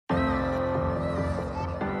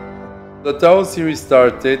The towel series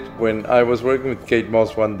started when I was working with Kate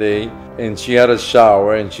Moss one day, and she had a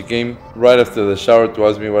shower, and she came right after the shower to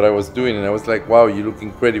ask me what I was doing, and I was like, wow, you look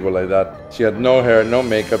incredible like that. She had no hair, no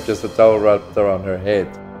makeup, just a towel wrapped around her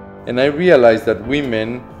head. And I realized that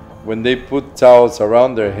women, when they put towels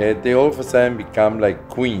around their head, they all of a sudden become like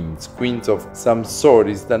queens of some sort.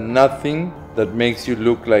 It's the nothing that makes you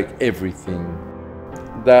look like everything.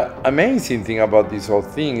 The amazing thing about this whole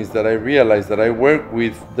thing is that I realized that I work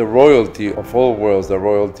with the royalty of all worlds, the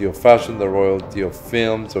royalty of fashion, the royalty of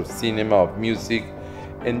films, of cinema, of music,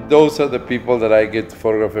 and those are the people that I get to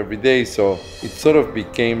photograph every day, so it sort of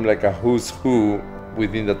became like a who's who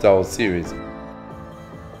within the towel series.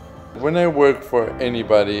 When I work for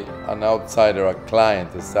anybody, an outsider, a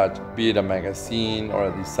client as such, be it a magazine or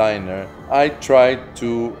a designer, I try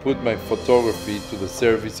to put my photography to the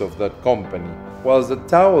service of that company. Whilst the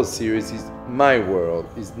towel series is my world,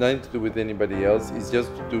 it's nothing to do with anybody else, it's just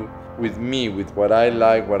to do with me, with what I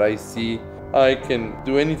like, what I see. I can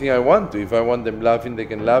do anything I want to. If I want them laughing, they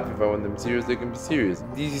can laugh. If I want them serious, they can be serious.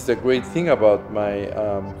 This is a great thing about my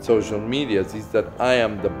social medias, is that I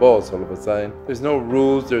am the boss all of a sudden. There's no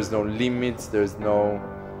rules, there's no limits,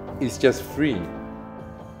 it's just free.